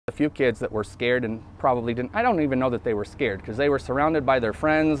few kids that were scared and probably didn't. I don't even know that they were scared because they were surrounded by their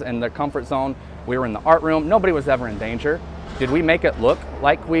friends and their comfort zone. We were in the art room. Nobody was ever in danger. Did we make it look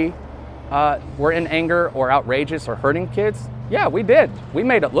like we were in anger or outrageous or hurting kids? Yeah, we did. We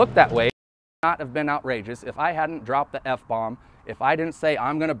made it look that way. It would not have been outrageous if I hadn't dropped the F-bomb, if I didn't say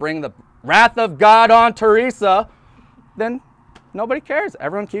I'm going to bring the wrath of God on Teresa, then nobody cares.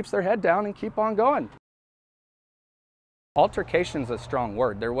 Everyone keeps their head down and keep on going. Altercation is a strong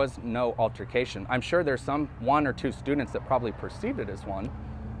word. There was no altercation. I'm sure there's one or two students that probably perceived it as one,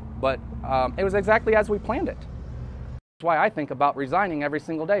 but it was exactly as we planned it. That's why I think about resigning every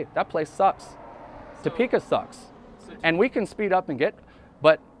single day. That place sucks. Topeka sucks. And we can speed up and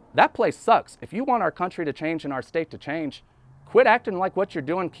but that place sucks. If you want our country to change and our state to change, quit acting like what you're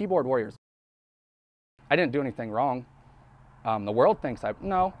doing, keyboard warriors. I didn't do anything wrong. The world thinks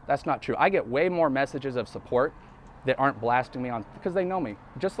no, that's not true. I get way more messages of support that aren't blasting me on because they know me.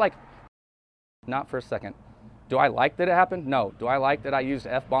 Just like, not for a second. Do I like that it happened? No. Do I like that I used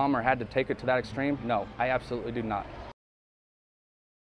F-bomb or had to take it to that extreme? No, I absolutely do not.